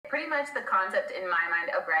pretty much the concept in my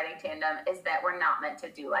mind of riding tandem is that we're not meant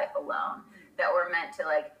to do life alone, that we're meant to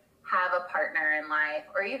like have a partner in life,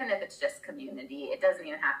 or even if it's just community, it doesn't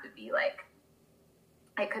even have to be like,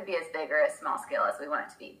 it could be as big or as small scale as we want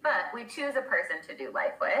it to be, but we choose a person to do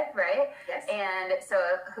life with, right? Yes. And so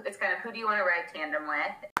it's kind of, who do you want to ride tandem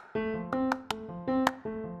with?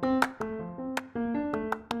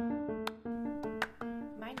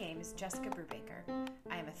 My name is Jessica Brubaker.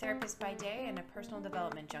 I am a therapist by day and a personal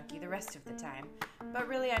development junkie the rest of the time, but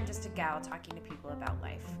really I'm just a gal talking to people about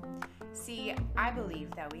life. See, I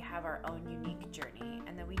believe that we have our own unique journey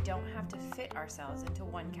and that we don't have to fit ourselves into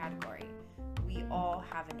one category. We all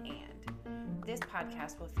have an and. This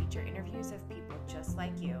podcast will feature interviews of people just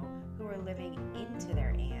like you who are living into their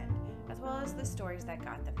and, as well as the stories that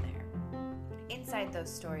got them there. Inside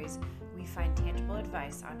those stories, we find tangible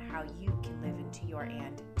advice on how you can live into your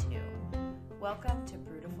and too. Welcome to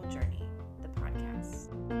Brutiful Journey, the podcast.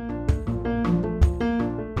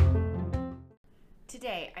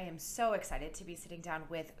 Today, I am so excited to be sitting down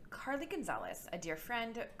with Carly Gonzalez, a dear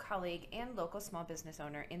friend, colleague, and local small business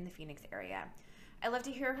owner in the Phoenix area. I love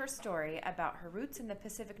to hear her story about her roots in the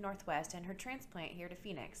Pacific Northwest and her transplant here to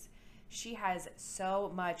Phoenix. She has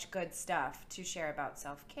so much good stuff to share about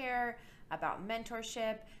self-care, about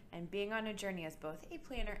mentorship, and being on a journey as both a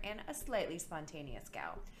planner and a slightly spontaneous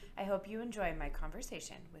gal. I hope you enjoy my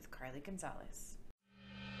conversation with Carly Gonzalez.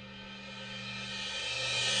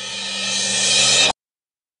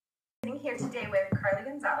 Sitting here today with Carly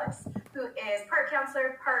Gonzalez, who is part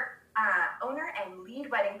counselor, part owner, and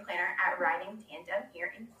lead wedding planner at Riding Tandem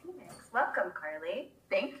here in Phoenix. Welcome, Carly.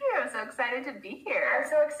 Thank you. I'm so excited to be here. I'm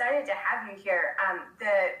so excited to have you here.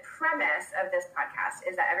 The premise of this podcast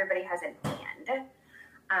is that everybody has an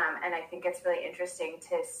and I think it's really interesting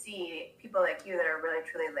to see people like you that are really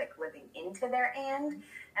truly like living into their and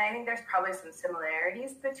I think there's probably some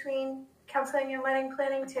similarities between counseling and wedding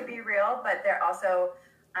planning, to be real, but they're also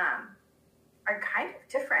are kind of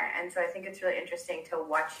different. And so I think it's really interesting to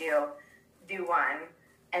watch you do one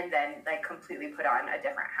and then like completely put on a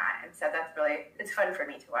different hat. And so that's really, it's fun for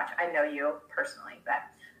me to watch. I know you personally, but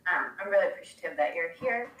I'm really appreciative that you're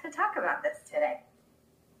here to talk about this today.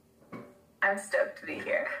 I'm stoked to be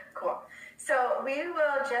here. Cool. So we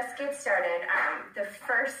will just get started. The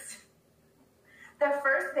first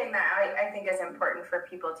thing that I think is important for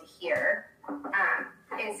people to hear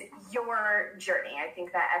is your journey. I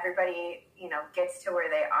think that everybody, gets to where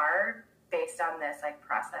they are based on this like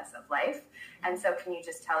process of life. And so can you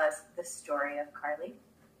just tell us the story of Carly?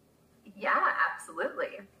 Yeah,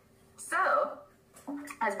 absolutely. So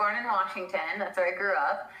I was born in Washington. That's where I grew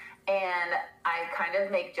up. And I kind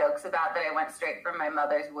of make jokes about that I went straight from my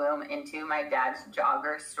mother's womb into my dad's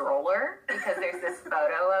jogger stroller, because there's this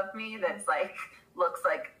photo of me that's like, looks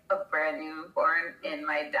like a brand newborn in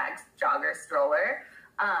my dad's jogger stroller.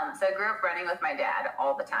 So I grew up running with my dad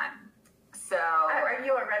all the time. So are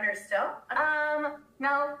you a runner still?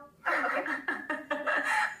 No. Okay.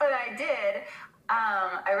 But I did.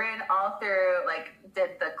 I ran all through, like,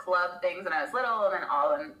 did the club things when I was little, and then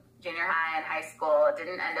all in junior high and high school.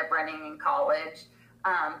 Didn't end up running in college,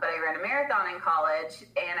 but I ran a marathon in college,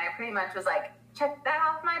 and I pretty much was like, check that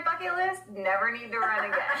off my bucket list, never need to run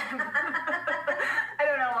again. I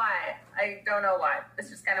don't know why. It's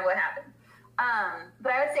just kind of what happened.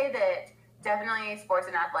 But I would say that definitely sports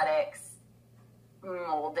and athletics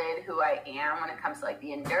molded who I am when it comes to like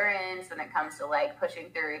the endurance, when it comes to like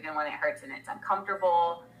pushing through even when it hurts and it's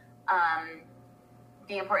uncomfortable.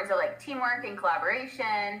 The importance of like teamwork and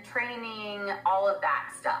collaboration, training, all of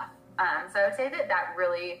that stuff. So I would say that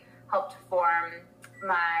really helped form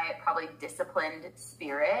my probably disciplined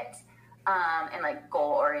spirit, and like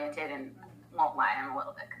goal oriented, and won't lie, I'm a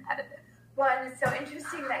little bit competitive. Well, and it's so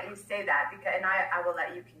interesting that you say that, because, and I will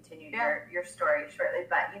let you continue your story shortly,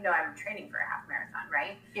 but I'm training for a half marathon,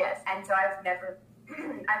 right? Yes. And so I've never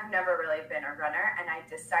really been a runner, and I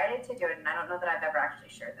decided to do it, and I don't know that I've ever actually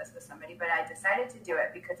shared this with somebody, but I decided to do it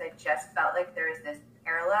because I just felt like there is this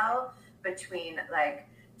parallel between like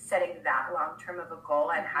setting that long term of a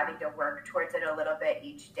goal and having to work towards it a little bit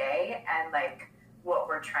each day, and like what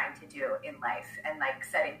we're trying to do in life, and like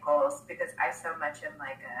setting goals, because I so much am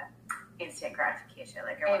like a instant gratification,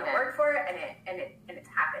 like I want to work for it and it's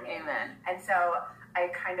happening. Amen. And so I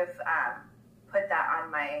kind of put that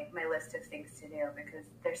on my list of things to do, because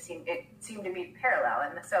it seemed to be parallel.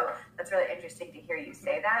 And so that's really interesting to hear you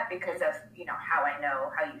say that, because of how I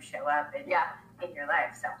know how you show up in your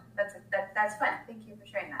life. So that's fun. Thank you for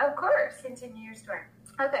sharing that. Of course. Continue your story.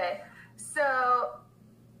 Okay, so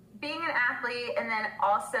being an athlete, and then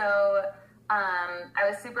also I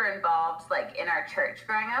was super involved, like, in our church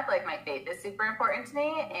growing up. Like, my faith is super important to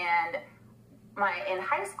me. And in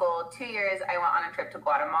high school, 2 years, I went on a trip to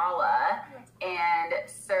Guatemala and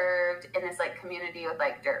served in this, like, community with,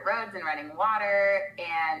 like, dirt roads and running water,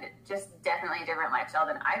 and just definitely a different lifestyle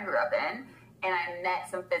than I grew up in. And I met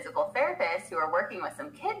some physical therapists who were working with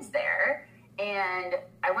some kids there. And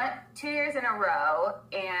I went 2 years in a row,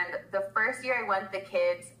 and the first year I went, the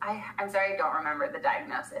kids, I'm sorry, I don't remember the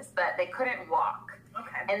diagnosis, but they couldn't walk.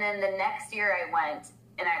 Okay. And then the next year I went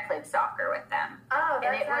and I played soccer with them. Oh, that's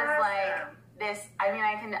And it was awesome. like this, I mean,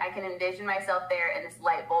 I can envision myself there in this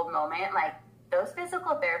light bulb moment. Like, those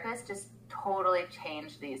physical therapists just totally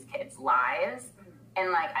changed these kids' lives.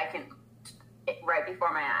 And like, right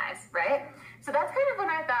before my eyes, right? So that's kind of when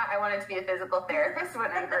I thought I wanted to be a physical therapist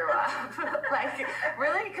when I grew up. Like,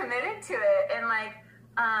 really committed to it, and like,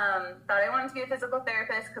 thought I wanted to be a physical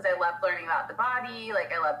therapist because I loved learning about the body.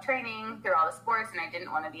 Like, I loved training through all the sports, and I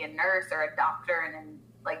didn't want to be a nurse or a doctor and then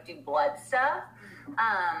like do blood stuff.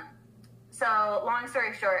 So long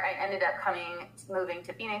story short, I ended up moving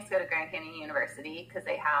to Phoenix to go to Grand Canyon University because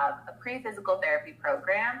they have a pre-physical therapy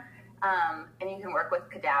program. And you can work with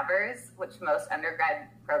cadavers, which most undergrad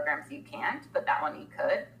programs you can't, but that one you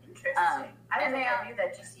could. Interesting. I didn't think I knew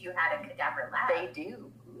that just you had a cadaver lab. They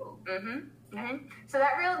do. So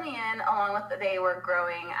that reeled me in, along with they were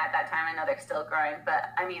growing at that time. I know they're still growing,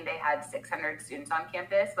 but I mean, they had 600 students on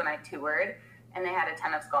campus when I toured, and they had a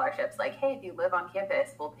ton of scholarships. Like, hey, if you live on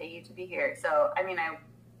campus, we'll pay you to be here. So, I mean,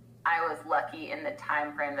 I was lucky in the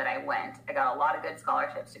time frame that I went. I got a lot of good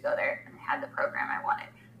scholarships to go there, and I had the program I wanted.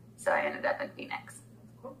 So I ended up in Phoenix.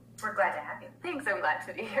 Cool. We're glad to have you. Thanks, I'm glad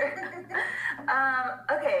to be here.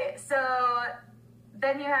 Okay, so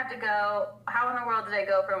then you have to go, how in the world did I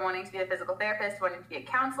go from wanting to be a physical therapist to wanting to be a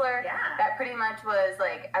counselor? Yeah. That pretty much was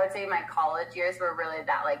like, I would say my college years were really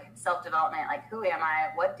that like self-development, like who am I,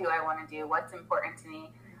 what do I want to do, what's important to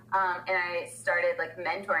me? And I started like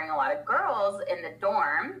mentoring a lot of girls in the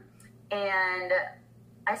dorm, and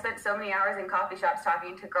I spent so many hours in coffee shops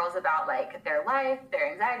talking to girls about like their life,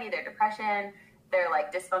 their anxiety, their depression, their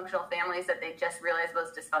like dysfunctional families that they just realized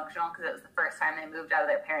was dysfunctional because it was the first time they moved out of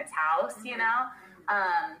their parents' house, you know,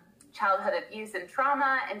 childhood abuse and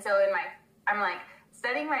trauma. And so I'm like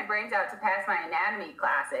studying my brains out to pass my anatomy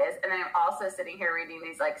classes. And then I'm also sitting here reading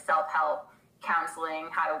these like self-help counseling,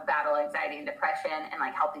 how to battle anxiety and depression, and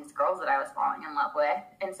like help these girls that I was falling in love with.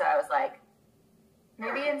 And so I was like,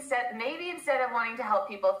 maybe instead of wanting to help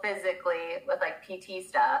people physically with like PT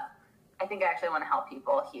stuff, I think I actually want to help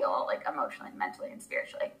people heal like emotionally, mentally, and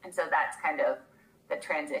spiritually. And so that's kind of the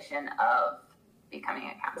transition of becoming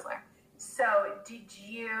a counselor. So do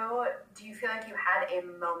you feel like you had a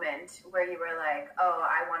moment where you were like, oh,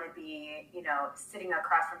 I want to be, you know, sitting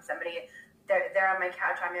across from somebody, they're on my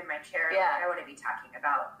couch, I'm in my chair, Yeah. I want to be talking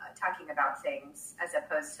about things as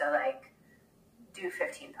opposed to like do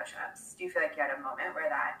 15 push-ups. Do you feel like you had a moment where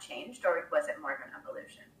that changed, or was it more of an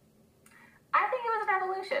evolution? I think it was an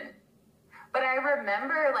evolution. But I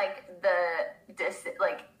remember like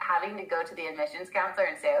having to go to the admissions counselor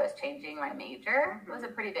and say I was changing my major was a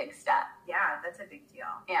pretty big step. Yeah, that's a big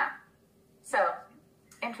deal. Yeah. So,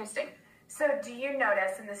 interesting. So do you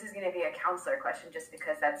notice, and this is going to be a counselor question just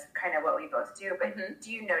because that's kind of what we both do, but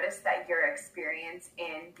do you notice that your experience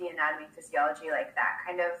in the anatomy and physiology, like that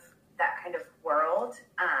kind of world,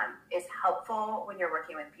 is helpful when you're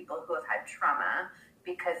working with people who have had trauma?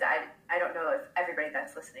 Because I don't know if everybody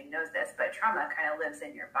that's listening knows this, but trauma kind of lives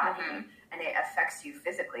in your body and it affects you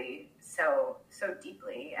physically so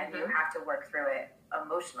deeply, and you have to work through it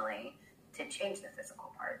emotionally to change the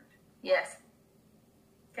physical part. Yes.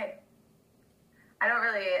 Okay.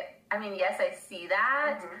 Yes, I see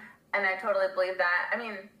that, and I totally believe that. I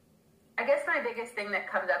mean, I guess my biggest thing that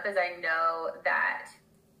comes up is I know that,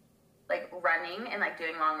 like, running and, like,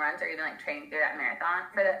 doing long runs or even, like, training through that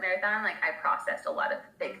marathon, like, I processed a lot of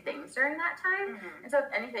big things during that time. And so if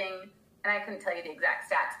anything, and I couldn't tell you the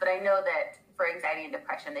exact stats, but I know that for anxiety and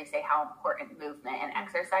depression, they say how important movement and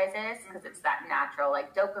exercise is because it's that natural,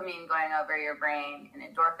 like, dopamine going over your brain and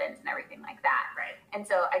endorphins and everything like that. Right. And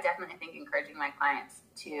so I definitely think encouraging my clients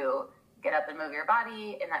to get up and move your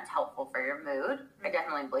body, and that's helpful for your mood. I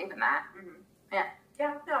definitely believe in that. Yeah,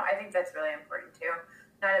 no, I think that's really important too.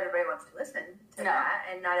 Not everybody wants to listen to that,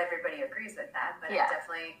 and not everybody agrees with that, but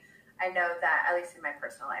I know that, at least in my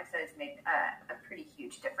personal life, that has made a pretty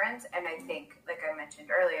huge difference. And I think, like I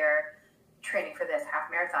mentioned earlier, training for this half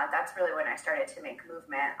marathon, that's really when I started to make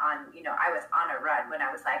movement on, you know, I was on a run when I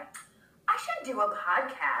was like, I should do a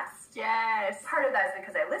podcast. Yes. Part of that is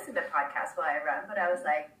because I listened to podcasts while I run, but I was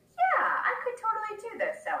like, yeah, I could totally do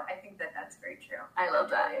this. So I think that that's very true. I love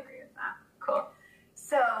that. I totally agree with that. Cool.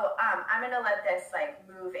 So I'm going to let this like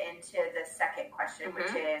move into the second question,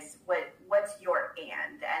 which is what's your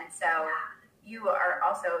and so you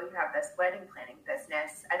have this wedding planning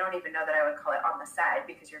business. I don't even know that I would call it on the side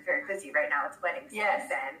because you're very busy right now. It's wedding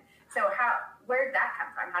season. So where did that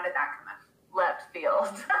come from? How did that come up? Left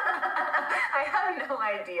field. I have no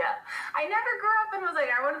idea. I never grew up and was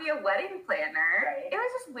like, I want to be a wedding planner. Right. It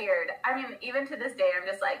was just weird. I mean, even to this day, I'm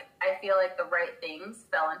just like, I feel like the right things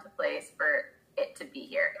fell into place for it to be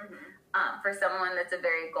here. For someone that's a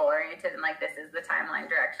very goal oriented and like, this is the timeline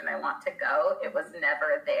direction I want to go, it was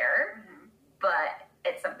never there, but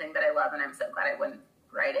it's something that I love and I'm so glad I wouldn't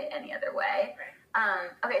write it any other way. Right.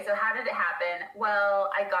 Okay, so how did it happen? Well,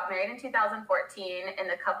 I got married in 2014,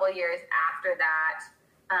 and a couple years after that,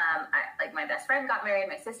 my best friend got married,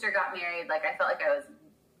 my sister got married. Like, I felt like I was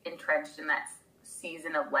entrenched in that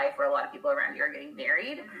season of life where a lot of people around you are getting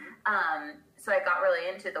married. So I got really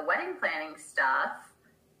into the wedding planning stuff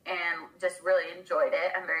and just really enjoyed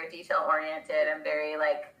it. I'm very detail oriented. I'm very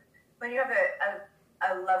like... When you have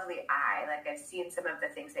a lovely eye, like I've seen some of the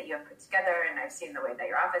things that you have put together and I've seen the way that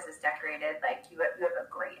your office is decorated, like you have a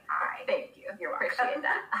great eye. Thank you. You're welcome. Appreciate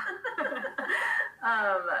that.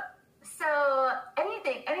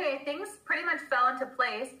 Anyway, things pretty much fell into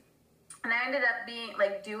place. And I ended up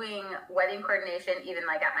doing wedding coordination, even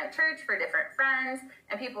like at my church for different friends,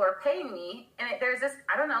 and people were paying me. And there's this,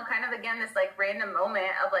 I don't know, kind of again, this like random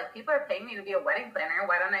moment of like, people are paying me to be a wedding planner.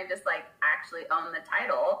 Why don't I just like actually own the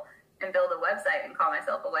title and build a website and call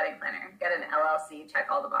myself a wedding planner, get an LLC, check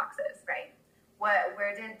all the boxes. Right.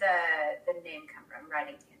 Where did the name come from,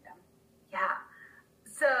 Riding Tandem? Yeah.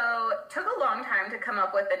 So took a long time to come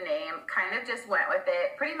up with the name, kind of just went with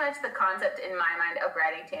it. Pretty much the concept in my mind of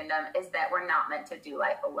Riding Tandem is that we're not meant to do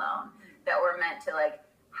life alone, that we're meant to like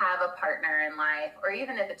have a partner in life, or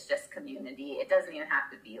even if it's just community, it doesn't even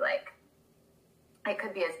have to be like, it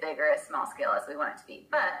could be as big or as small scale as we want it to be.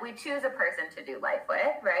 But we choose a person to do life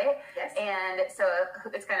with, right? Yes. And so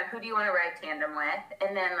it's kind of, who do you want to ride tandem with?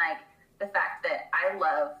 And then like the fact that I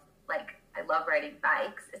love riding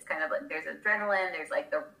bikes. It's kind of like there's adrenaline, there's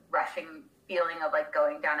like the rushing feeling of like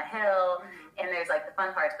going down a hill, and there's like the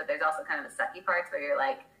fun parts, but there's also kind of the sucky parts where you're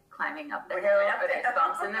like climbing up the hill or there's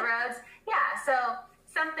bumps in the roads. Yeah, so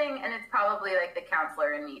something, and it's probably like the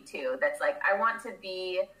counselor in me too, that's like, I want to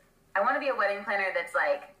be a wedding planner that's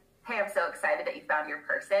like, hey, I'm so excited that you found your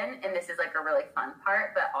person, and this is like a really fun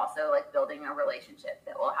part, but also like building a relationship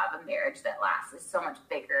that will have a marriage that lasts is so much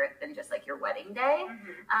bigger than just like your wedding day.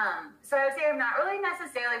 So I would say I'm not really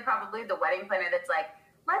necessarily probably the wedding planner that's like,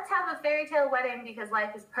 let's have a fairy tale wedding because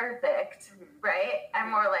life is perfect, right?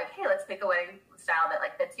 I'm more like, hey, let's pick a wedding style that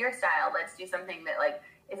like fits your style. Let's do something that like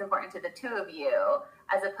is important to the two of you,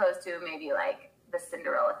 as opposed to maybe like the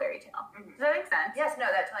Cinderella fairy tale. Does that make sense? Yes, no,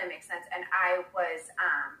 that totally makes sense. And I was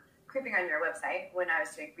creeping on your website when I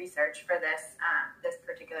was doing research for this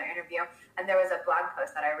particular interview, and there was a blog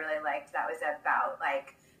post that I really liked that was about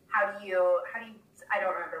like how do you I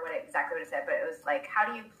don't remember exactly what it said, but it was like, how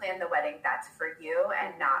do you plan the wedding that's for you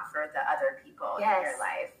and not for the other people in your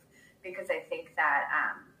life? Because I think that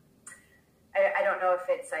I don't know if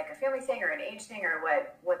it's like a family thing or an age thing or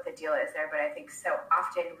what the deal is there, but I think so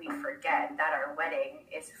often we forget that our wedding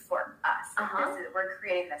is for us. We're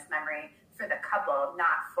creating this memory for the couple,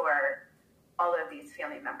 not for all of these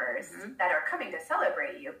family members that are coming to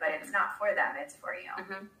celebrate you, but it's not for them, it's for you.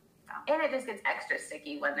 So. And it just gets extra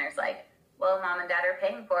sticky when there's like, well, mom and dad are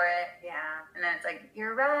paying for it. Yeah. And then it's like,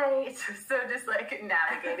 you're right. So just like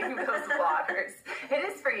navigating those waters. It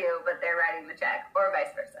is for you, but they're writing the check, or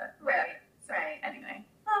vice versa. Right. So, anyway.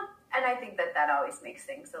 And I think that always makes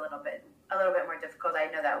things a little bit more difficult. I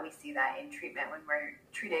know that we see that in treatment when we're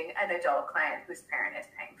treating an adult client whose parent is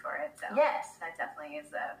paying for it. So yes, that definitely is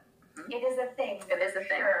it is a thing. It is a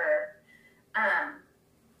thing. Sure.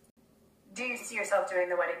 Do you see yourself doing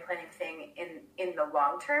the wedding planning thing in the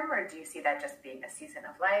long term, or do you see that just being a season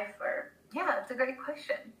of life? Or yeah, that's a great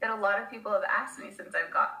question that a lot of people have asked me since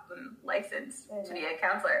I've gotten licensed to be a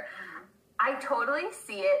counselor. I totally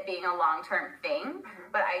see it being a long-term thing,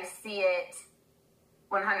 but I see it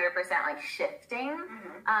 100% like shifting.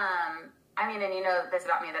 I mean, and you know this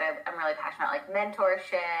about me, that I'm really passionate about like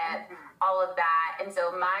mentorship, all of that. And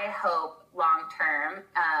so my hope long-term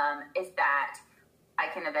is that I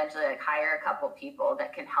can eventually like hire a couple people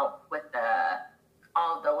that can help with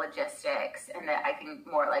all of the logistics, and that I can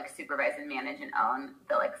more like supervise and manage and own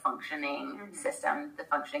the like functioning system, the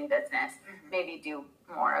functioning business, maybe do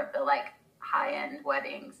more of the like high-end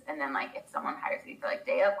weddings, and then like if someone hires me for like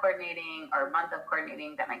day of coordinating or month of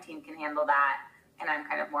coordinating, that my team can handle that, and I'm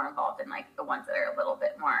kind of more involved in like the ones that are a little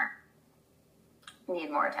bit more need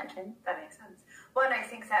more attention. That makes sense. Well, and I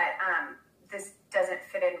think that this doesn't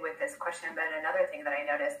fit in with this question, but another thing that I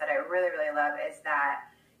noticed that I really, really love is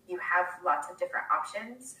that you have lots of different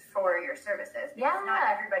options for your services. Because not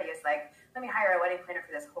everybody is like, let me hire a wedding planner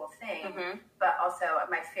for this whole thing. But also,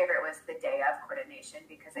 my favorite was the day of coordination,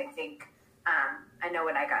 because I think, I know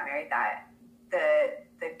when I got married that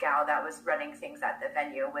the gal that was running things at the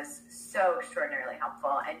venue was so extraordinarily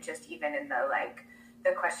helpful. And just even in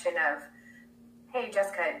the question of, hey,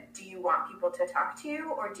 Jessica, do you want people to talk to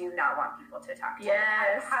you, or do you not want people to talk to you?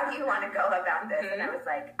 How do you want to go about this? And I was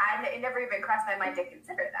like, it never even crossed my mind to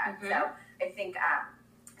consider that. So I think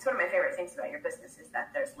it's one of my favorite things about your business is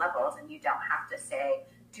that there's levels, and you don't have to say,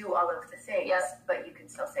 do all of the things, but you can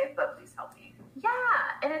still say, but please help me. Yeah,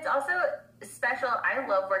 and it's also special. I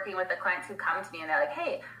love working with the clients who come to me and they're like,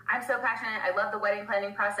 hey, I'm so passionate. I love the wedding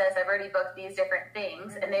planning process. I've already booked these different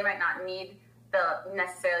things, and they might not need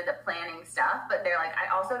necessarily the planning stuff, but they're like, I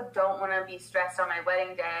also don't want to be stressed on my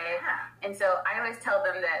wedding day. And so I always tell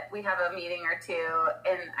them that we have a meeting or two,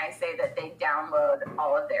 and I say that they download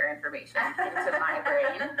all of their information into my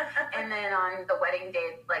brain. And then on the wedding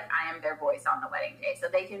day, like, I am their voice on the wedding day. So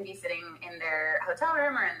they can be sitting in their hotel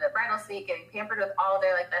room or in the bridal suite getting pampered with all of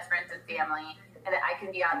their like best friends and family, and that I can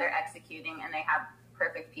be out there executing, and they have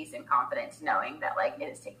perfect peace and confidence knowing that like it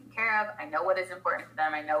is taken care of. I know what is important to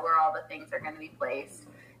them. I know where all the things are going to be placed.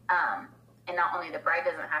 And not only the bride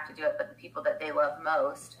doesn't have to do it, but the people that they love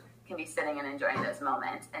most can be sitting and enjoying those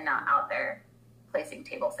moments and not out there placing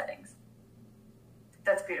table settings.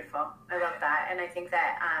 That's beautiful. I love that. And I think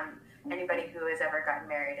that anybody who has ever gotten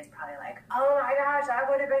married is probably like, oh my gosh, that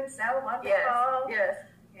would have been so wonderful. Yes.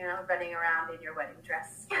 You know, running around in your wedding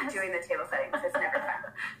dress, doing the table settings. It's never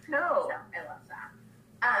fun. No. So I love that.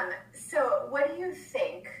 So what do you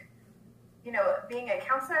think, you know, being a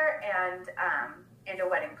counselor and a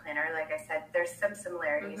wedding planner, like I said, there's some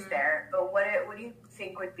similarities there, but what do you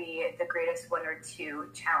think would be the greatest one or two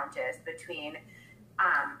challenges between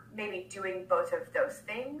maybe doing both of those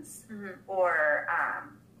things or,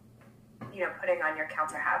 you know, putting on your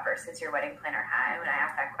counselor hat versus your wedding planner hat? And when I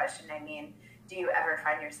ask that question, I mean, do you ever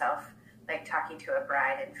find yourself like talking to a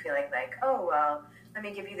bride and feeling like, oh, well, let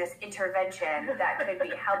me give you this intervention that could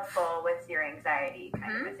be helpful with your anxiety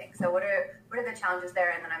kind of a thing. So what are the challenges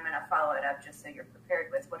there? And then I'm going to follow it up just so you're prepared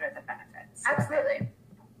with what are the benefits. Absolutely.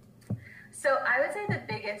 So I would say the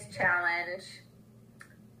biggest challenge,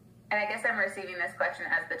 and I guess I'm receiving this question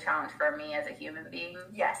as the challenge for me as a human being.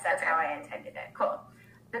 Yes, that's how I intended it. Cool.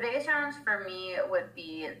 The biggest challenge for me would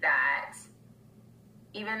be that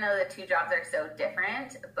even though the two jobs are so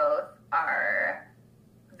different, both are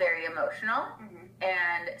very emotional.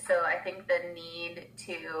 And so I think the need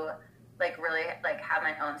to like really like have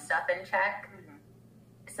my own stuff in check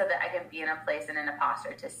so that I can be in a place and in a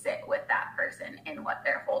posture to sit with that person in what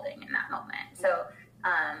they're holding in that moment. So,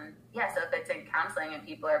 so if it's in counseling and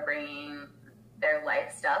people are bringing their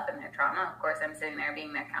life stuff and their trauma, of course I'm sitting there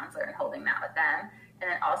being their counselor and holding that with them.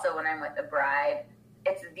 And then also when I'm with the bride,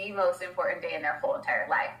 it's the most important day in their whole entire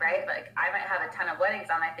life, right? Like I might have a ton of weddings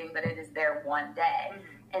on my thing, but it is their one day.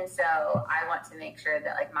 And so I want to make sure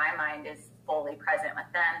that like my mind is fully present with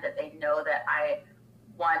them, that they know that I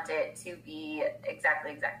want it to be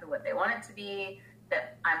exactly what they want it to be,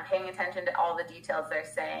 that I'm paying attention to all the details they're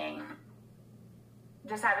saying,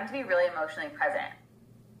 just having to be really emotionally present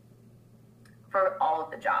for all of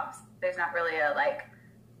the jobs. There's not really a like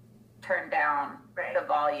turn down the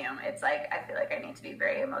volume. It's like I feel like I need to be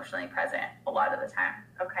very emotionally present a lot of the time.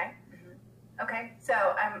 Okay. Okay, so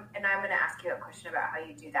I'm going to ask you a question about how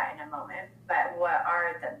you do that in a moment, but what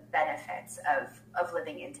are the benefits of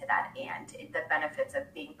living into that and the benefits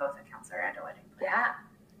of being both a counselor and a wedding planner? Yeah.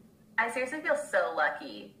 I seriously feel so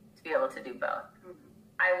lucky to be able to do both.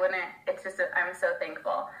 I wouldn't, it's just, I'm so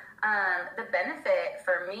thankful. The benefit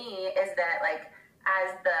for me is that like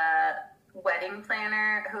as the wedding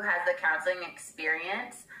planner who has the counseling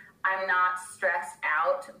experience, I'm not stressed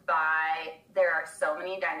out by, there are so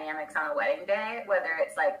many dynamics on a wedding day, whether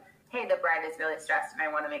it's like, hey, the bride is really stressed and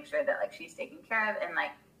I want to make sure that like she's taken care of and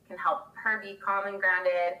like can help her be calm and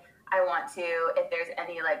grounded. I want to, if there's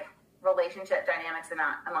any like relationship dynamics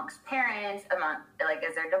amongst parents, like,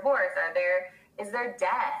 is there divorce? Is there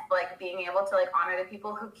death? Like being able to like honor the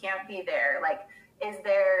people who can't be there. Like, is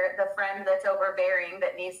there the friend that's overbearing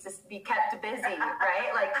that needs to be kept busy,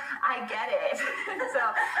 right? Like, I get it. So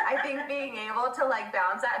I think being able to like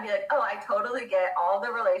balance that and be like, oh, I totally get all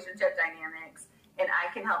the relationship dynamics and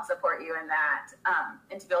I can help support you in that.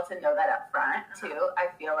 And to be able to know that up front too,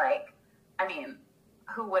 I feel like, I mean,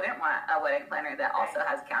 who wouldn't want a wedding planner that also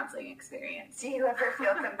has counseling experience? Do you ever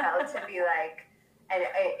feel compelled to be like,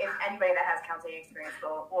 if anybody that has counseling experience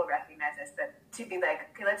will recognize this, but to be like,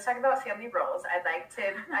 okay, let's talk about family roles. I'd like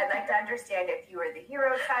to understand if you were the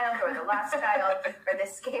hero child or the lost child or the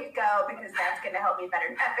scapegoat, because that's going to help me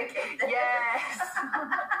better navigate this. Yes.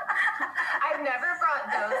 I've never brought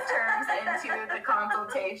those terms into the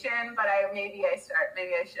consultation, but maybe I should.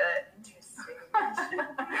 Interesting.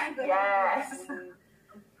 Yes.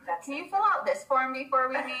 Can you fill out this form before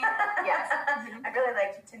we meet? Yes. I'd really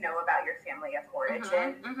like to know about your family of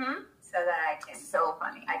origin, so that I can. So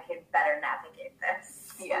funny. I can better navigate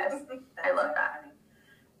this. Yes, I love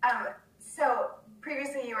that. So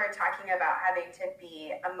previously you were talking about having to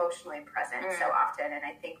be emotionally present so often, and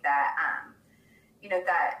I think that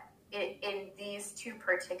that in these two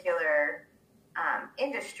particular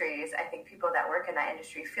industries, I think people that work in that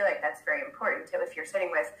industry feel like that's very important. So if you're sitting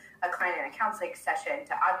with a client in a counseling session,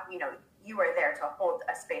 you are there to hold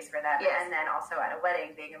a space for them, yes. And then also at a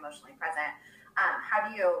wedding, being emotionally present. How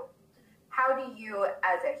do you,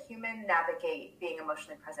 as a human, navigate being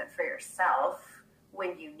emotionally present for yourself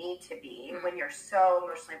when you need to be, when you're so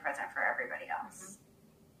emotionally present for everybody else?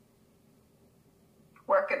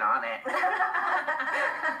 Working on it.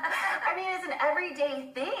 I mean, it's an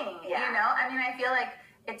everyday thing, you know? I mean, I feel like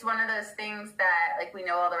it's one of those things that, like, we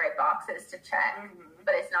know all the right boxes to check,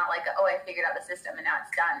 but it's not like, oh, I figured out the system and now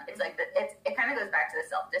it's done. It's like, it kind of goes back to the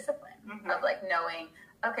self-discipline of, like, knowing,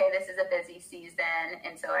 okay, this is a busy season,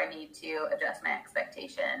 and so I need to adjust my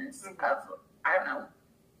expectations of, I don't know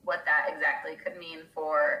what that exactly could mean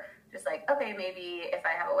for just like, okay, maybe if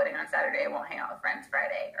I have a wedding on Saturday, I won't hang out with friends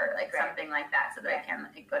Friday, or like something like that, so that I can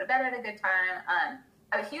like, go to bed at a good time.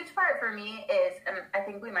 A huge part for me is, and I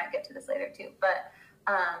think we might get to this later too, but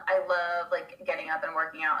I love like getting up and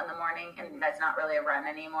working out in the morning, and that's not really a run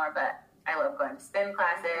anymore, but I love going to spin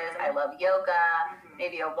classes. I love yoga,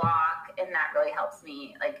 maybe a walk, and that really helps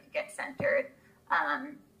me like get centered.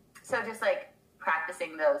 So just like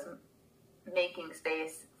practicing those, making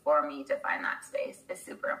space for me to find that space is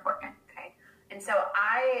super important. Okay. And so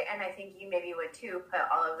I think you maybe would too, put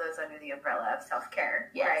all of those under the umbrella of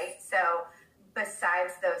self-care, right? So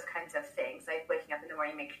besides those kinds of things, like waking up in the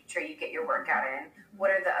morning, making sure you get your workout in, what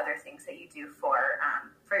are the other things that you do for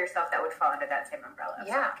yourself that would fall under that same umbrella of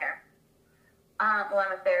self-care? Well,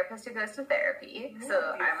 I'm a therapist who goes to therapy,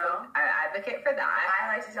 so I'm an advocate for that.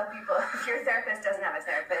 I like to tell people, if your therapist doesn't have a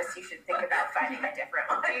therapist, you should think about finding a different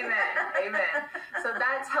one. Amen. So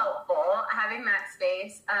that's helpful, having that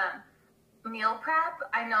space. Meal prep,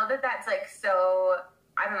 I know that's like so,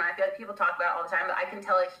 I don't know, I feel like people talk about it all the time, but I can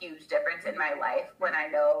tell a huge difference in my life when I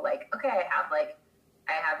know, like, okay,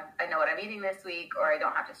 I know what I'm eating this week, or I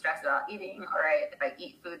don't have to stress about eating, or if I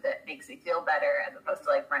eat food that makes me feel better as opposed to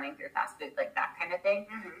like running through fast food, like that kind of thing.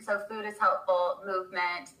 So food is helpful,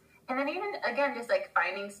 movement, and then even again, just like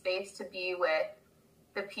finding space to be with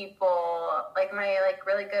the people, like my like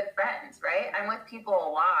really good friends, right? I'm with people a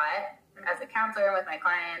lot as a counselor, with my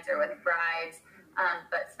clients or with brides,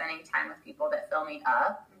 but spending time with people that fill me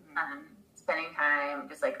up. Spending time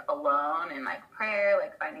just like alone and like prayer,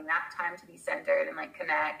 like finding that time to be centered and like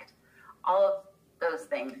connect, all of those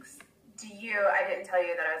things. I didn't tell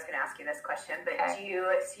you that I was going to ask you this question, but do you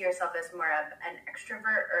see yourself as more of an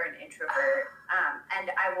extrovert or an introvert? And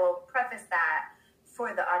I will preface that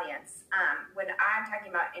for the audience. When I'm talking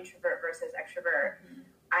about introvert versus extrovert,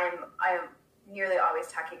 I'm nearly always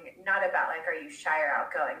talking not about like, are you shy or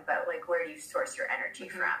outgoing, but like, where do you source your energy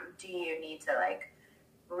from? Do you need to like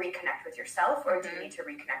reconnect with yourself, or do you need to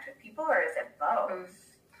reconnect with people, or is it both?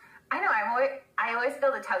 I know, I always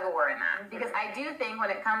feel the tug of war in that, because I do think when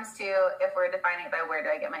it comes to, if we're defining it by where do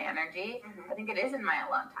I get my energy, I think it is in my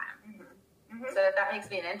alone time. So if that makes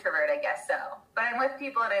me an introvert, I guess so. But I'm with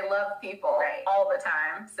people and I love people all the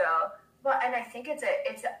time, so. Well, and I think it's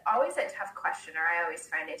always a tough question, or I always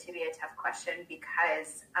find it to be a tough question,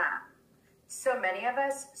 because so many of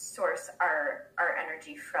us source our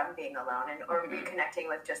energy from being alone or reconnecting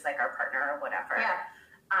with just like our partner or whatever.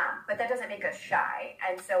 But that doesn't make us shy.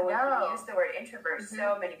 And so when we use the word introvert,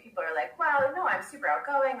 so many people are like, well, no, I'm super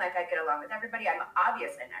outgoing. Like I get along with everybody. I'm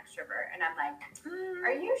obviously an extrovert. And I'm like,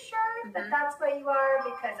 are you sure that that's what you are?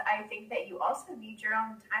 Because I think that you also need your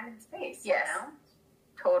own time and space. Yes, you know?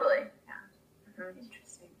 Totally. Yeah.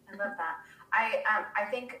 Interesting. I love that. I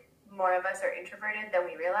think more of us are introverted than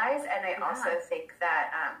we realize, and I also think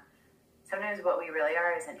that sometimes what we really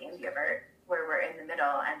are is an ambivert, where we're in the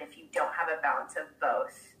middle, and if you don't have a balance of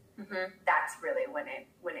both, that's really when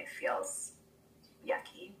it feels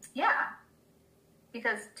yucky. Yeah,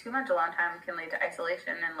 because too much alone time can lead to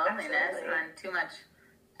isolation and loneliness, and then too much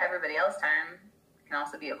everybody else time can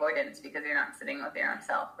also be avoidance because you're not sitting with your own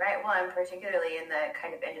self. Right. Well, and particularly in the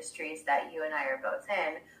kind of industries that you and I are both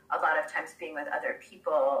in, a lot of times being with other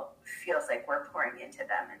people feels like we're pouring into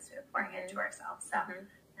them instead of pouring into ourselves. So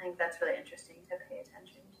I think that's really interesting to pay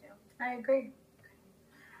attention to. I agree.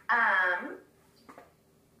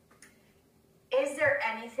 Is there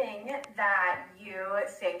anything that you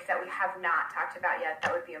think that we have not talked about yet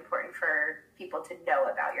that would be important for people to know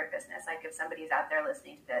about your business? Like if somebody's out there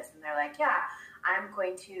listening to this and they're like, yeah, I'm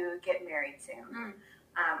going to get married soon.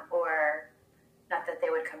 Or not that they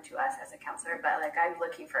would come to us as a counselor, but like I'm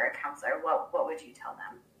looking for a counselor. What would you tell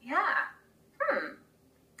them? Yeah.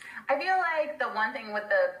 I feel like the one thing with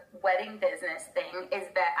the wedding business thing is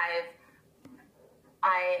that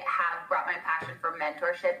I have brought my passion for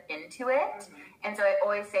mentorship into it. And so I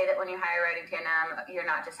always say that when you hire Writing Tandem, you're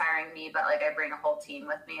not just hiring me, but like I bring a whole team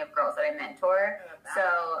with me of girls that I mentor. So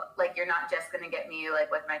like you're not just going to get me like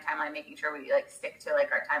with my timeline, making sure we like stick to like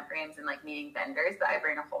our time frames and like meeting vendors, but I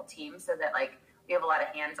bring a whole team so that like we have a lot of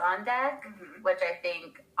hands on deck, which I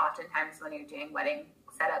think oftentimes when you're doing wedding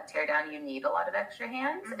setup, tear down, you need a lot of extra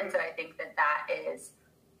hands. And so I think that that is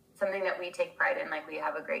something that we take pride in. Like we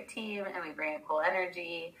have a great team and we bring a cool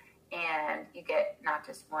energy, and you get not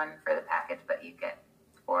just one for the package, but you get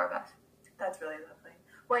 4 of us. That's really lovely.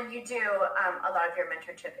 When you do, a lot of your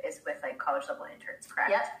mentorship is with like college level interns,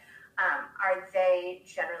 correct? Yep. Are they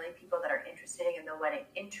generally people that are interested in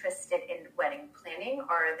wedding planning,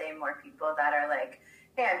 or are they more people that are like,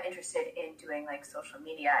 hey, I'm interested in doing like social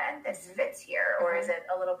media and this fits here, or is it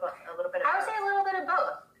a little bit of both? I would say a little bit of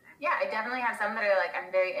both. Yeah, I definitely have some that are like,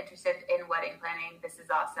 I'm very interested in wedding planning. This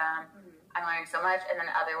is awesome. I'm learning so much. And then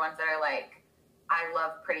other ones that are like, I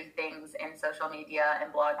love pretty things in social media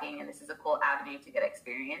and blogging, and this is a cool avenue to get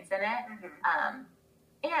experience in it.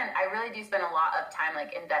 And I really do spend a lot of time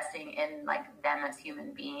like investing in like them as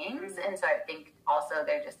human beings. And so I think also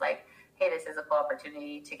they're just like, hey, this is a cool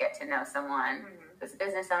opportunity to get to know someone who's a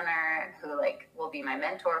business owner, who like will be my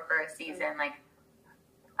mentor for a season. Like,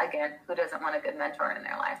 again, who doesn't want a good mentor in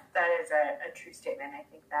their life? That is a true statement. I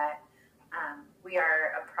think that we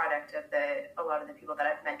are a product of a lot of the people that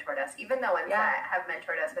have mentored us, even the ones that have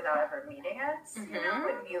mentored us without ever meeting us. You know,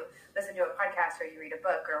 when you listen to a podcast or you read a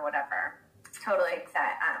book or whatever. Totally.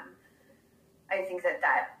 I think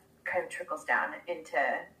that kind of trickles down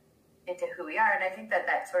into who we are, and I think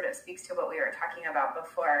that sort of speaks to what we were talking about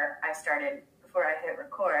before I hit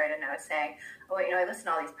record, and I was saying, I listen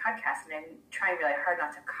to all these podcasts and I'm trying really hard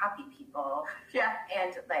not to copy people. Yeah.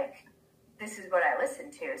 And like, this is what I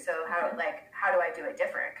listen to. So how do I do it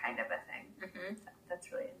different, kind of a thing. So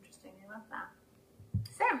that's really interesting. I love that.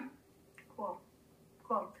 Same. Cool.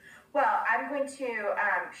 Well, I'm going to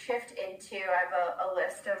shift into, I have a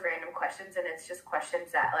list of random questions, and it's just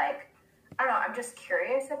questions that like, I don't know, I'm just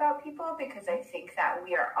curious about people because I think that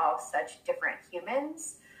we are all such different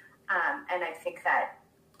humans. And I think that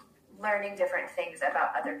learning different things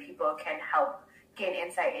about other people can help gain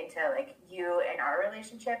insight into like you and our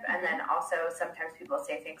relationship. And then also sometimes people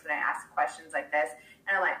say things when I ask questions like this,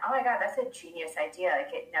 and I'm like, oh my God, that's a genius idea.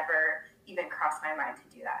 Like it never even crossed my mind to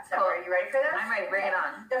do that. So Are you ready for this? I'm ready. Bring it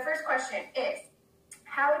on. The first question is,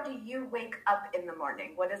 how do you wake up in the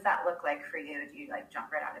morning? What does that look like for you? Do you like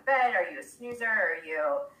jump right out of bed? Are you a snoozer? Are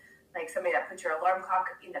you like somebody that puts your alarm clock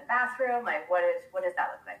in the bathroom? Like what does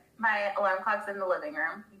that look like? My alarm clock's in the living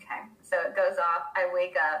room. Okay. So it goes off. I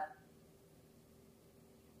wake up.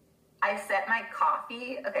 I set my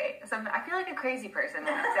coffee. Okay, so I feel like a crazy person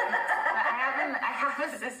when I'm saying this, but I have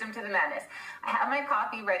a system to the madness. I have my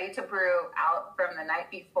coffee ready to brew out from the night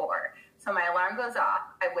before. So my alarm goes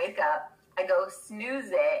off. I wake up. I go snooze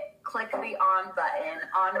it, click the on button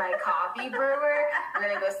on my coffee brewer, and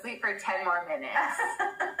then I go sleep for 10 more minutes.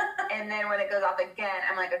 And then when it goes off again,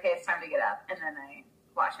 I'm like, okay, it's time to get up. And then I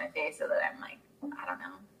wash my face so that I'm like, I don't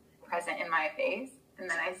know, present in my face. And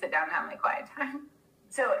then I sit down and have my quiet time.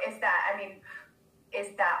 So is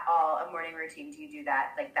that all a morning routine? Do you do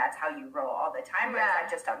that? Like that's how you roll all the time? Or is that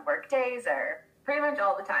just on work days or? Pretty much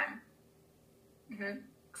all the time.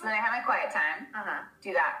 So then I have my quiet time,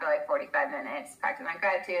 do that for like 45 minutes, practice my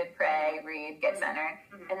gratitude, pray, read, get centered,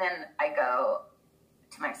 and then I go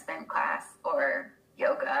to my spin class or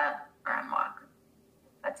yoga or on walk.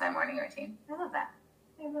 That's my morning routine. I love that.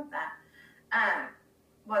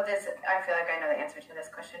 Well, I feel like I know the answer to this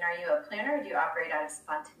question. Are you a planner or do you operate out of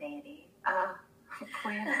spontaneity?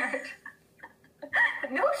 Planner.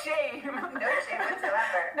 No shame. No shame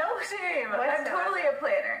whatsoever. No shame. I'm totally a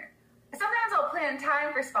planner. Sometimes I'll plan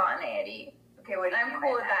time for spontaneity. Okay, what do you I'm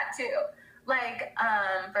cool with that too. Like,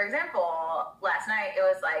 for example, last night it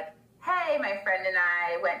was like, hey, my friend and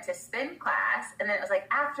I went to spin class, and then it was like,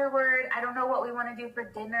 afterward, I don't know what we want to do for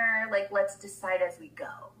dinner. Like, let's decide as we go.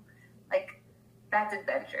 Like, that's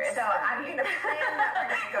adventurous. So I'm going to plan that we're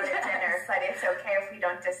going to go to dinner, but it's okay if we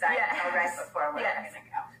don't decide until right before we're going to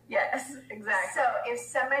go. Yes, exactly. So if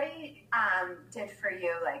somebody did for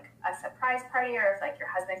you like a surprise party, or if like your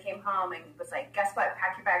husband came home and was like, guess what,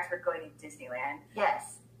 pack your bags, we're going to Disneyland.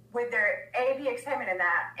 Yes. Would there A, be excitement in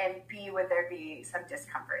that, and B, would there be some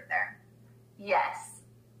discomfort there? Yes,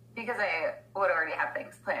 because I would already have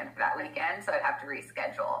things planned for that weekend, so I'd have to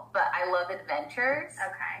reschedule. But I love adventures.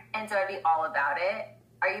 Okay. And so I'd be all about it.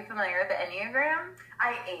 Are you familiar with the Enneagram?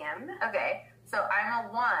 I am. Okay. So I'm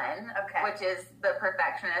a 1, which is the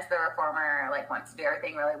perfectionist, the reformer, like wants to do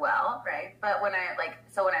everything really well. Right. But when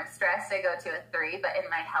when I'm stressed, I go to a 3, but in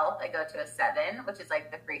my health, I go to a 7, which is like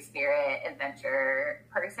the free spirit adventure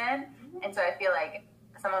person. Mm-hmm. And so I feel like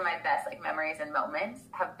some of my best like memories and moments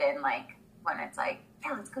have been like when it's like,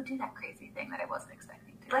 yeah, let's go do that crazy thing that I wasn't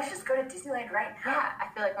expecting to. Let's just go to Disneyland right now. Yeah, I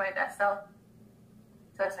feel like my best self.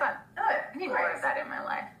 So it's fun. I need more of that in my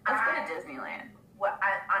life. Let's go to Disneyland. Well,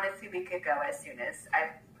 honestly, we could go as soon as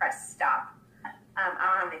I press stop. I don't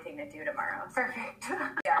have anything to do tomorrow. So. Perfect.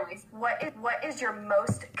 Yeah. What is your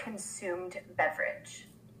most consumed beverage?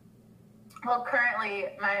 Well, currently,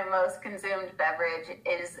 my most consumed beverage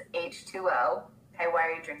is H2O. Okay, why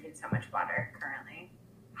are you drinking so much water currently?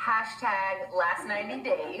 Hashtag last 90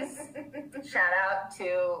 days. Shout out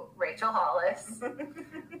to Rachel Hollis.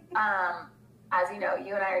 As you know,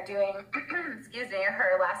 you and I are doing,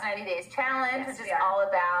 her last 90 days challenge, which is all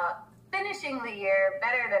about finishing the year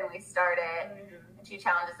better than we started. Mm-hmm. And she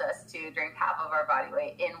challenges us to drink half of our body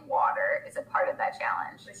weight in water as a part of that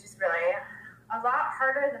challenge. Which is really a lot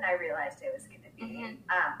harder than I realized it was going to be. Mm-hmm.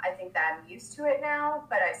 I think that I'm used to it now,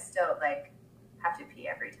 but I still have to pee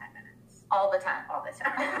every 10 minutes. All the time. All the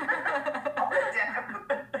time. All the time.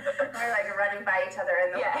 We're running by each other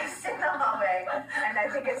in the hallway. And I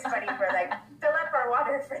think it's funny, we're like, fill up our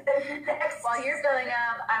water for the next. While you're filling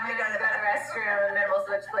up, I'm going to go to the restroom and then we'll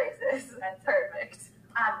switch places. That's perfect.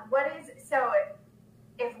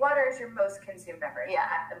 If water is your most consumed beverage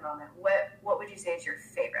at the moment, what would you say is your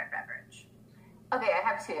favorite beverage? Okay, I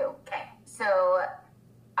have 2. Okay. So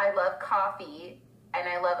I love coffee. And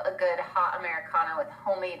I love a good hot Americano with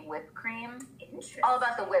homemade whipped cream. Interesting. All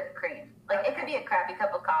about the whipped cream. It could be a crappy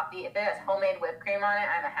cup of coffee. If it has homemade whipped cream on it,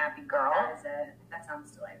 I'm a happy girl. That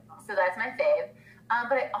sounds delightful. So that's my fave.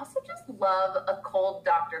 But I also just love a cold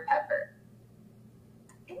Dr. Pepper.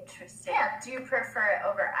 Interesting. Yeah. Do you prefer it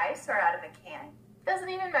over ice or out of a can? Doesn't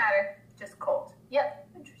even matter. Just cold. Yep.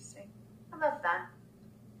 Interesting. I love that.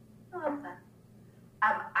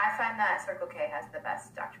 I find that Circle K has the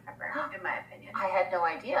best Dr. Pepper, in my opinion. I had no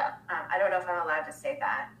idea. I don't know if I'm allowed to say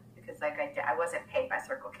that because, I wasn't paid by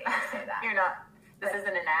Circle K to say that. You're not. This isn't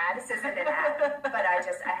an ad. This isn't an ad. But I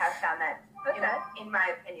have found that, in my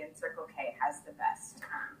opinion, Circle K has the best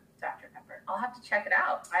Dr. Pepper. I'll have to check it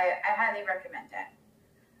out. I highly recommend it.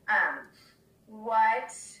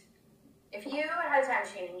 If you had a time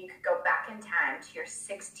machine and you could go back in time to your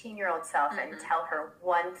 16-year-old self and tell her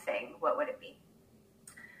one thing, what would it be?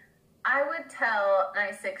 I would tell my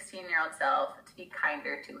 16-year-old self to be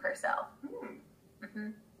kinder to herself. Mm-hmm.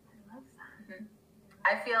 I love that. Mm-hmm.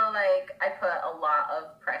 I feel like I put a lot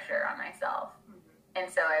of pressure on myself. Mm-hmm.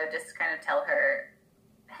 And so I would just kind of tell her,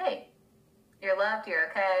 hey, you're loved, you're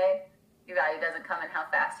okay. Your value doesn't come in how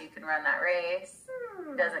fast you can run that race.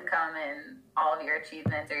 It doesn't come in all of your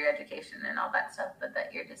achievements or your education and all that stuff, but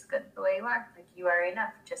that you're just good the way you are. Like you are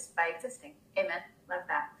enough just by existing. Amen. Love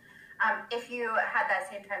that. If you had that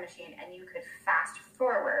same time machine and you could fast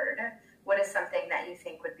forward, what is something that you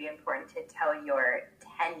think would be important to tell your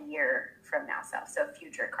 10-year from now self? So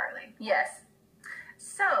future Carly. Yes.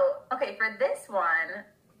 So, okay, for this one,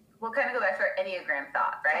 we'll kind of go back to our Enneagram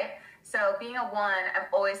thought, right? So being a 1, I'm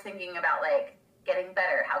always thinking about getting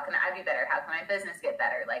better. How can I be better? How can my business get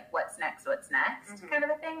better? What's next kind of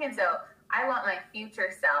a thing. And so I want my future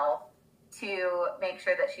self to make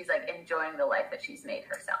sure that she's enjoying the life that she's made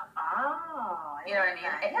herself. Oh, you know what I mean?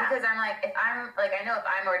 Yeah. Because I'm if I'm I know if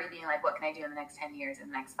I'm already being what can I do in the next 10 years, in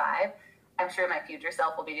the next 5, I'm sure my future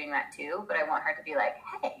self will be doing that too. But I want her to be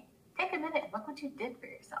hey, take a minute and look what you did for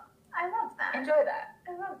yourself. I love that. Enjoy that.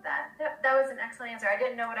 I love that. That was an excellent answer. I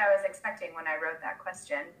didn't know what I was expecting when I wrote that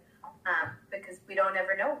question. Because we don't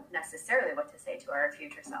ever know necessarily what to say to our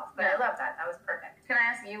future self. But I love that. That was perfect. Can I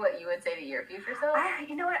ask you what you would say to your future self?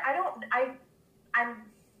 You know what?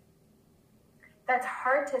 That's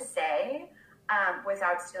hard to say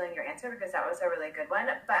without stealing your answer because that was a really good one.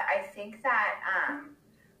 But I think that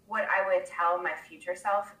what I would tell my future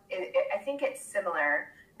self, I think it's similar.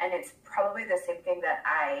 And it's probably the same thing that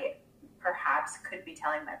I perhaps could be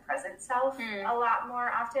telling my present self a lot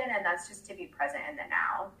more often, and that's just to be present in the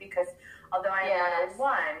now. Because although I am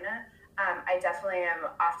 101, I definitely am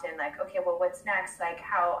often like, okay, well, what's next? Like,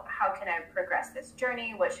 how can I progress this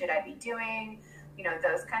journey? What should I be doing? You know,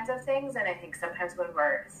 those kinds of things. And I think sometimes when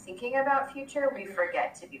we're thinking about future, we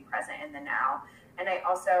forget to be present in the now. And I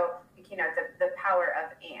also, you know, the power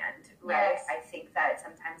of and, right? Yes. I think that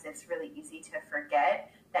sometimes it's really easy to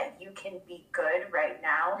forget that you can be good right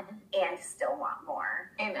now and still want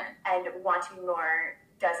more. Amen. And wanting more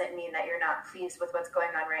doesn't mean that you're not pleased with what's going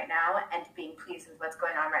on right now, and being pleased with what's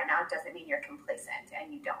going on right now doesn't mean you're complacent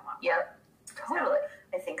and you don't want more. Yep, totally. So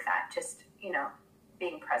I think that just, you know,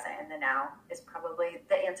 being present in the now is probably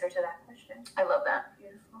the answer to that question. I love that.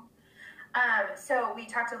 Beautiful. So we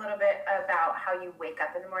talked a little bit about how you wake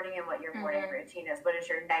up in the morning and what your morning routine is. What does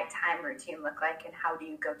your nighttime routine look like, and how do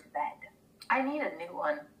you go to bed? I need a new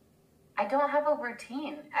one. I don't have a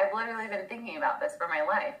routine. I've literally been thinking about this for my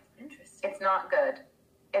life. Interesting. It's not good.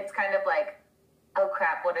 It's kind of like, oh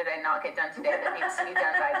crap, what did I not get done today that needs to be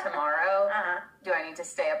done by tomorrow? Do I need to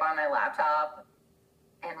stay up on my laptop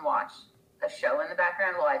and watch a show in the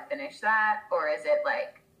background while I finish that? Or is it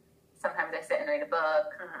like, sometimes I sit and read a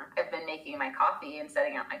book. I've been making my coffee and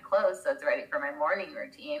setting out my clothes so it's ready for my morning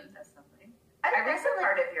routine. That's something. I recently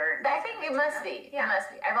part of your. I think it must be. Yeah. It must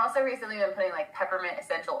be. I've also recently been putting like peppermint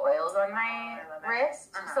essential oils on my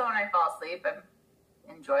wrist, so when I fall asleep, I'm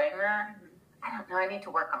enjoying that. I don't know. I need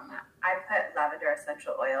to work on that. I put lavender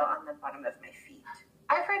essential oil on the bottom of my feet.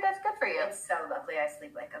 I've heard that's good for you. It's so lovely. I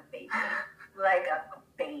sleep like a baby. Like a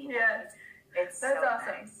baby. Yes. That's so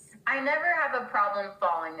awesome. Nice. I never have a problem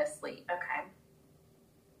falling asleep. Okay.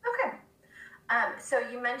 So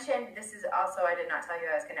you mentioned, this is also, I did not tell you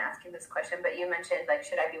I was going to ask you this question, but you mentioned, like,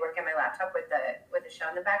 should I be working my laptop with the show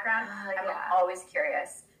in the background? I'm always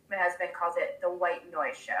curious. My husband calls it the white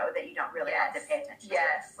noise show, that you don't really have to pay attention to.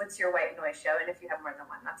 What's your white noise show? And if you have more than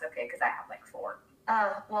one, that's okay, because I have like 4.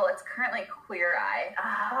 Well, it's currently Queer Eye.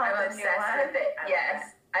 I'm obsessed with it.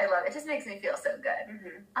 Yes. I love it. It just makes me feel so good.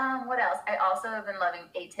 What else? I also have been loving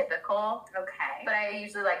Atypical. Okay. But I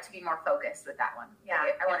usually like to be more focused with that one. Yeah.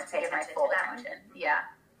 I want to give my full attention. Yeah.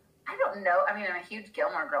 I don't know. I mean, I'm a huge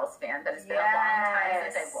Gilmore Girls fan, but it's been a long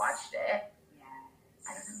time since I've watched it. Yes.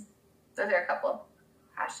 I don't know. Those are a couple.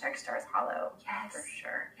 #Stars Hollow. Yes. For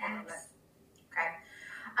sure. Yes. Okay.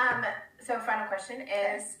 So final question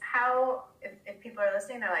is, how, if people are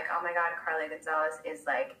listening, they're like, oh my God, Carly Gonzalez is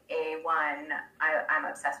like A1, I'm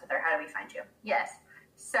obsessed with her. How do we find you? Yes.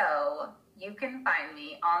 So you can find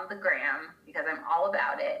me on the gram, because I'm all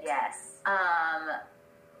about it. Yes.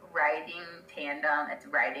 Writing Tandem. It's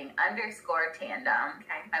writing_tandem.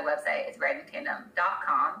 Okay. My website is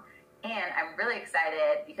writingtandem.com. And I'm really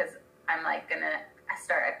excited because I'm like going to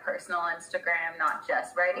start a personal Instagram, not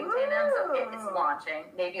just Writing Tandem. So it is launching.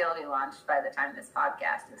 Maybe it'll be launched by the time this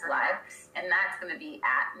podcast is live. And that's going to be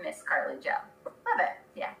at Miss Carly Jo. Love it.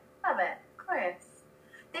 Yeah. Love it. Of course.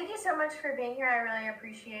 Thank you so much for being here. I really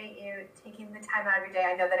appreciate you taking the time out of your day.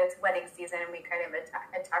 I know that it's wedding season, and we kind of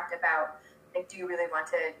had talked about, like, do you really want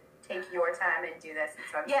to take your time and do this? And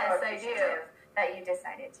so I'm so appreciative that you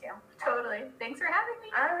decided to. Totally. Thanks for having me.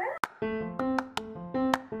 All right.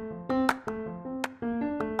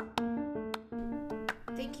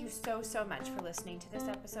 Thank you so much for listening to this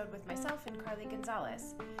episode with myself and Carly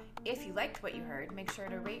Gonzalez. If you liked what you heard, make sure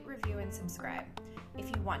to rate, review, and subscribe. If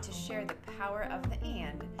you want to share the power of the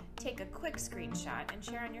and, take a quick screenshot and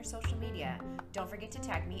share on your social media. Don't forget to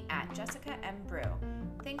tag me at Jessica M. Brew.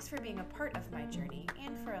 Thanks for being a part of my journey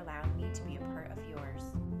and for allowing me to be a part of yours.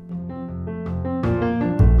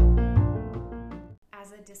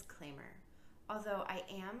 As a disclaimer, although I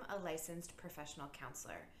am a licensed professional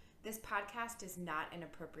counselor, this podcast is not an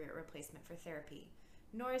appropriate replacement for therapy,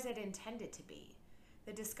 nor is it intended to be.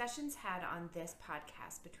 The discussions had on this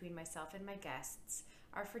podcast between myself and my guests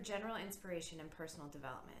are for general inspiration and personal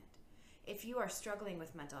development. If you are struggling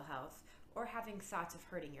with mental health or having thoughts of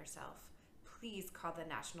hurting yourself, please call the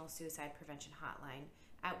National Suicide Prevention Hotline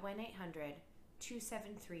at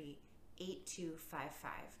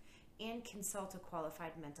 1-800-273-8255 and consult a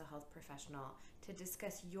qualified mental health professional to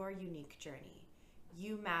discuss your unique journey.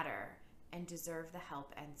 You matter and deserve the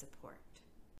help and support.